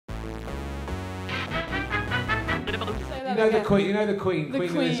that You know again. the Queen. You know the Queen, The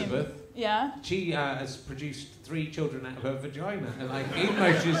Queen Elizabeth. Yeah. She has produced 3 children out of her vagina, and like even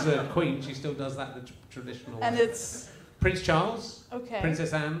though she's a queen, she still does that the traditional And way. it's Prince Charles, okay.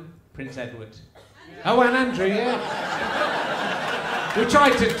 Princess Anne, Prince Edward. Oh, and Andrew, yeah. We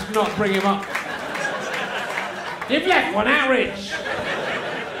tried to not bring him up. You've left one out, Rich.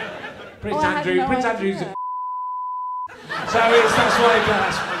 Prince Andrew. No Prince idea. Andrew's a. So that's why he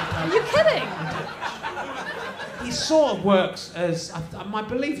does. Are you kidding? He sort of works as. My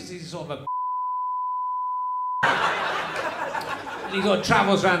belief is he's sort of a. And he sort of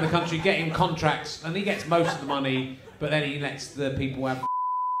travels around the country getting contracts, and he gets most of the money, but then he lets the people have.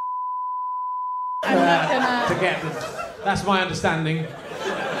 I'm not gonna. To get them. That's my understanding.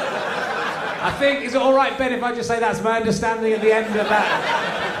 I think, is it all right, Ben, if I just say that's my understanding at the end of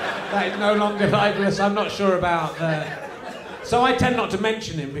that? That is no longer libelous. I'm not sure about. So I tend not to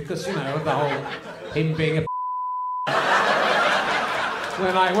mention him because, you know, the whole him being a.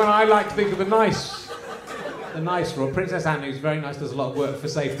 When I like to think of the nice role. Princess Anne, who's very nice, does a lot of work for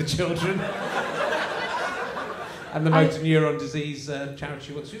Save the Children. And the motor neuron disease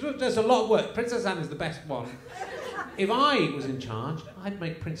charity. She does a lot of work. Princess Anne is the best one. If I was in charge, I'd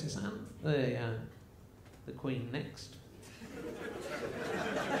make Princess Anne the Queen next.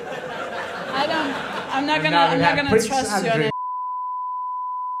 I'm not gonna Prince trust Andrew. you on it.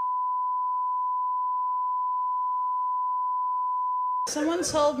 Someone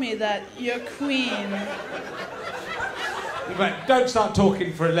told me that your queen. But don't start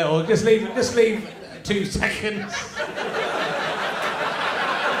talking for a little. Just leave 2 seconds.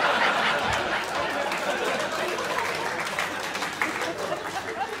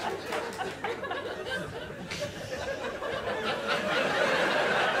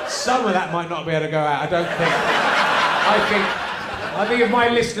 Some of that might not be able to go out. I don't think. I think if my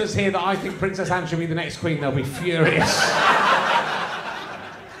listeners hear that I think Princess Anne should be the next queen, they'll be furious.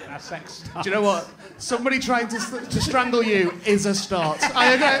 That's sex starts. Do you know what? Somebody trying to strangle you is a start.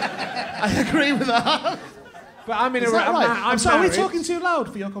 I agree with that. But I'm in Is a. that right? I'm sorry, married. we're talking too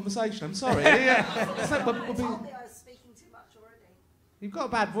loud for your conversation. I'm sorry. Yeah. It's like, I told me I was speaking too much already. You've got a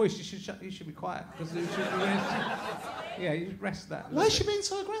bad voice. You should be quiet because you should be yeah, you should rest that. why is she being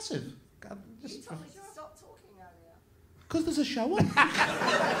so aggressive? God, You told me to stop talking earlier. Because there's a show on.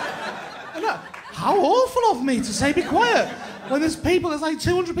 Look, how awful of me to say be quiet when there's like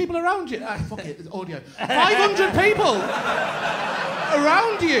 200 people around you. Fuck it, it's audio. 500 people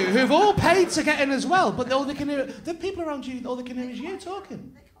around you who've all paid to get in as well, but all they can hear, the people around you, all they can hear is you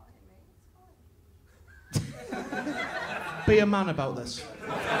talking. They can't hear me. It's fine. Be a man about this.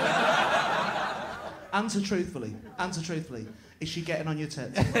 Answer truthfully. Answer truthfully. Is she getting on your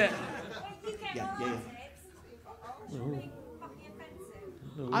tits? Yeah.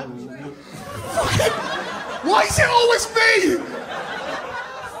 Why is it always me?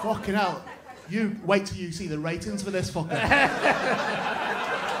 Fucking hell. You wait till you see the ratings for this fucker.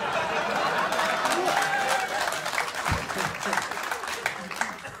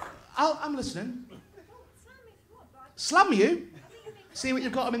 I'm listening. Slam you? See what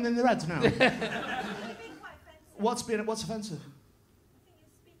you've got them in the reds now. What's offensive? I think you're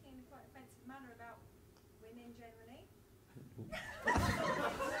speaking in quite an offensive manner about women generally.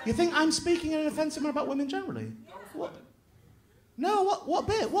 You think I'm speaking in an offensive manner about women generally? What? No, what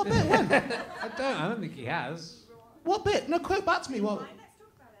bit? What bit? When? I don't think he has. What bit? No, quote back to me what... Right, let's talk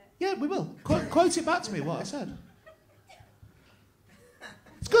about it. Yeah, we will. Quote it back to me, what I said.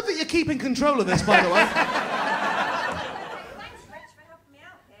 It's good that you're keeping control of this, by the way. Thanks, Rich, for helping me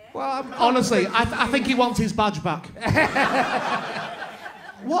out here. Well, Honestly, I think he wants his badge back.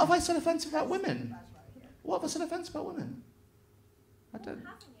 What have I said offensive about women? What have I said offensive about women? I don't...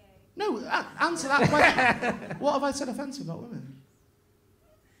 Haven't you? No, answer that question. What have I said offensive about women?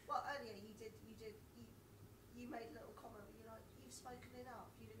 Well, earlier you made a little comment. You're like, you've spoken enough.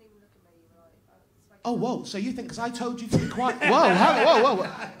 You didn't even look at me. You were like, spoken Oh, whoa, so you think, because I told you to be quiet... Whoa.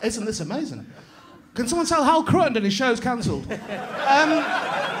 Isn't this amazing? Can someone tell Hal Cruttenden his show's cancelled?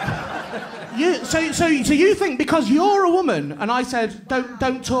 So you think because you're a woman and I said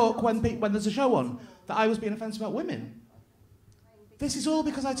don't talk when there's a show on, that I was being offensive about women? This is all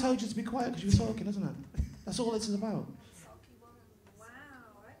because I told you to be quiet because you were talking, isn't it? That's all it's about. Wow,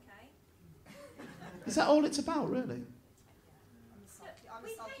 okay. Is that all it's about, really? I'm a We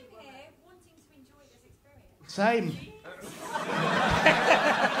sulky came woman. here wanting to enjoy this experience. Same.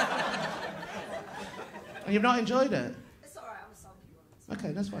 And you've not enjoyed it? It's all right. I'm a sulky woman.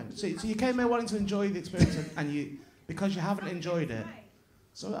 Okay, that's fine. So you came here wanting to enjoy the experience and you, because you haven't enjoyed it.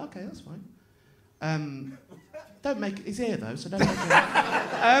 So, okay, that's fine. Don't make... He's here, though, so don't make it...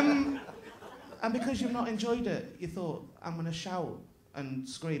 And because you've not enjoyed it, you thought, I'm going to shout and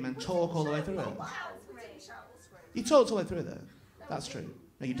scream and talk all the way through it. You talked all the way through it. That's true.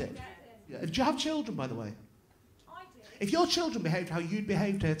 No, you did. Yeah. Do you have children, by the way? I did. If your children behaved how you'd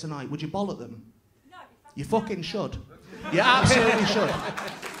behaved here tonight, would you boll at them? No. You fucking should. You absolutely should.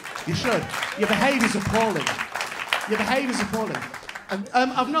 You should. Your behaviour's appalling. Your behaviour's appalling. And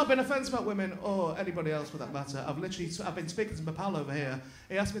I've not been offensive about women or anybody else for that matter. I've been speaking to my pal over here.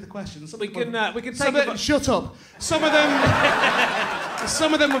 He asked me the questions. We can take shut up. Some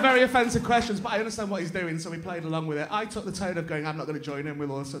of them were very offensive questions, but I understand what he's doing, so we played along with it. I took the tone of going, I'm not going to join in with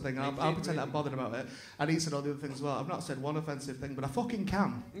all this sort of thing. I'll pretend that I'm bothered about it. And he said all the other things as well. I've not said one offensive thing, but I fucking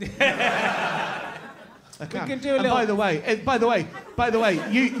can. I can. We can do a and little... by the way,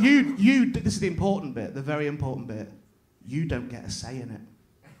 you. This is the important bit, the very important bit. You don't get a say in it.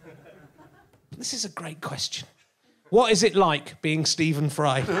 This is a great question. What is it like being Stephen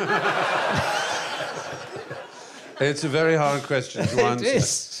Fry? It's a very hard question to answer. It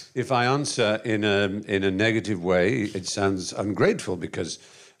is. If I answer in a negative way, it sounds ungrateful because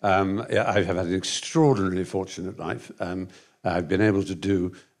I have had an extraordinarily fortunate life. I've been able to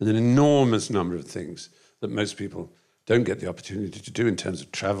do an enormous number of things that most people don't get the opportunity to do in terms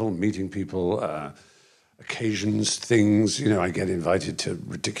of travel, meeting people, occasions, things. You know, I get invited to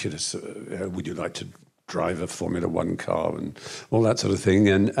ridiculous, would you like to drive a Formula One car and all that sort of thing.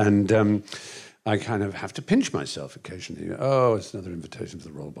 And I kind of have to pinch myself occasionally. Oh, it's another invitation for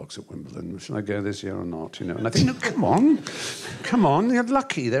the roll box at Wimbledon. Shall I go this year or not? You know, and I think, no, come on, you're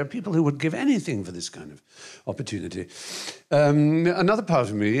lucky. There are people who would give anything for this kind of opportunity. Another part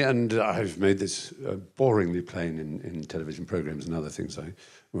of me, and I've made this boringly plain in television programs and other things I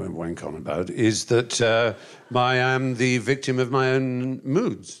won't wank on about, is that I am the victim of my own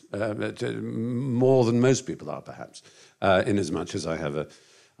moods, more than most people are, perhaps, in as much as I have a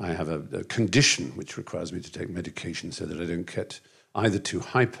condition which requires me to take medication so that I don't get either too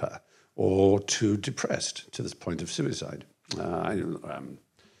hyper or too depressed to this point of suicide. I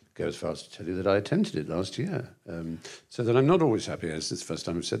go as far as to tell you that I attempted it last year, so that I'm not always happy. It's the first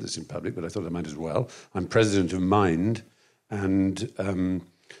time I've said this in public, but I thought I might as well. I'm president of Mind, and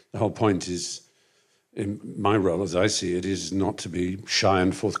the whole point is, in my role as I see it, is not to be shy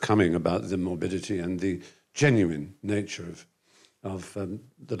and forthcoming about the morbidity and the genuine nature of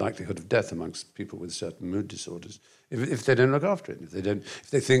the likelihood of death amongst people with certain mood disorders, if they don't look after it, if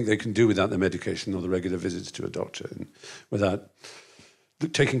they think they can do without the medication or the regular visits to a doctor and without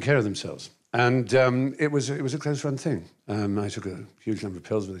taking care of themselves. And it was a close-run thing. I took a huge number of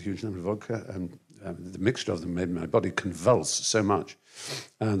pills with a huge number of vodka, and the mixture of them made my body convulse so much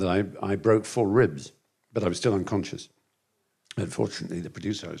that I broke 4 ribs, but I was still unconscious. Unfortunately, the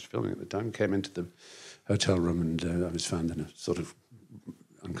producer I was filming at the time came into the hotel room, and I was found in a sort of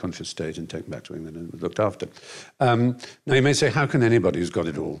unconscious state and taken back to England and looked after. Now, you may say, how can anybody who's got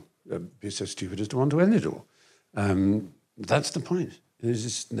it all be so stupid as to want to end it all? That's the point.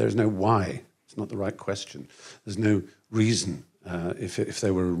 There's no why. It's not the right question. There's no reason. If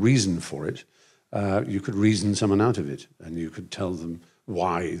there were a reason for it, you could reason someone out of it, and you could tell them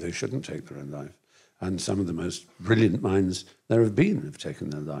why they shouldn't take their own life. And some of the most brilliant minds there have been have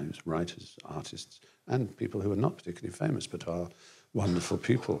taken their lives, writers, artists, and people who are not particularly famous but are wonderful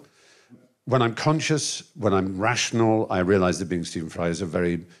people. When I'm conscious, when I'm rational, I realise that being Stephen Fry is a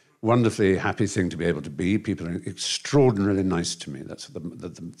very wonderfully happy thing to be able to be. People are extraordinarily nice to me. That's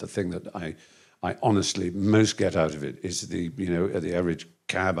the thing that I honestly most get out of it, is the average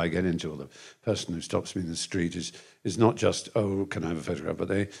cab I get into, or the person who stops me in the street is not just, oh, can I have a photograph, but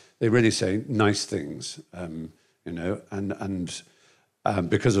they really say nice things, and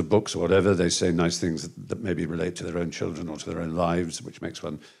because of books or whatever, they say nice things that maybe relate to their own children or to their own lives, which makes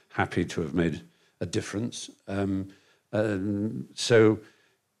one happy to have made a difference. So,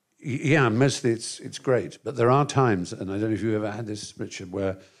 yeah, mostly it's great. But there are times, and I don't know if you've ever had this, Richard,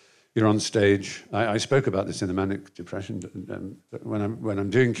 where you're on stage. I spoke about this in the manic depression when I'm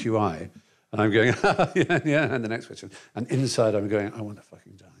doing QI, and I'm going, yeah, and the next question. And inside I'm going, I want to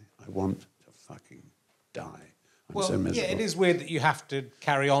fucking die. I want to fucking die. I'm so miserable. Yeah, it is weird that you have to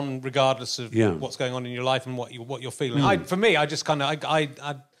carry on regardless of what's going on in your life and what you're feeling. For me, I just kind of, I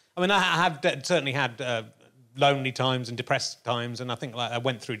have certainly had lonely times and depressed times, and I think I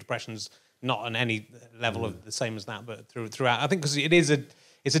went through depressions not on any level of the same as that, but throughout. I think because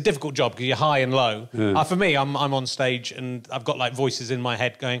it's a difficult job because you're high and low. Yeah. For me, I'm on stage and I've got voices in my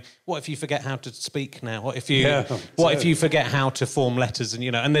head going, "What if you forget how to speak now? What if you forget how to form letters?"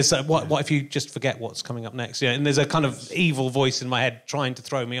 And there's what if you just forget what's coming up next? And there's a kind of evil voice in my head trying to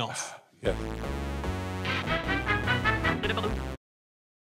throw me off. Yeah.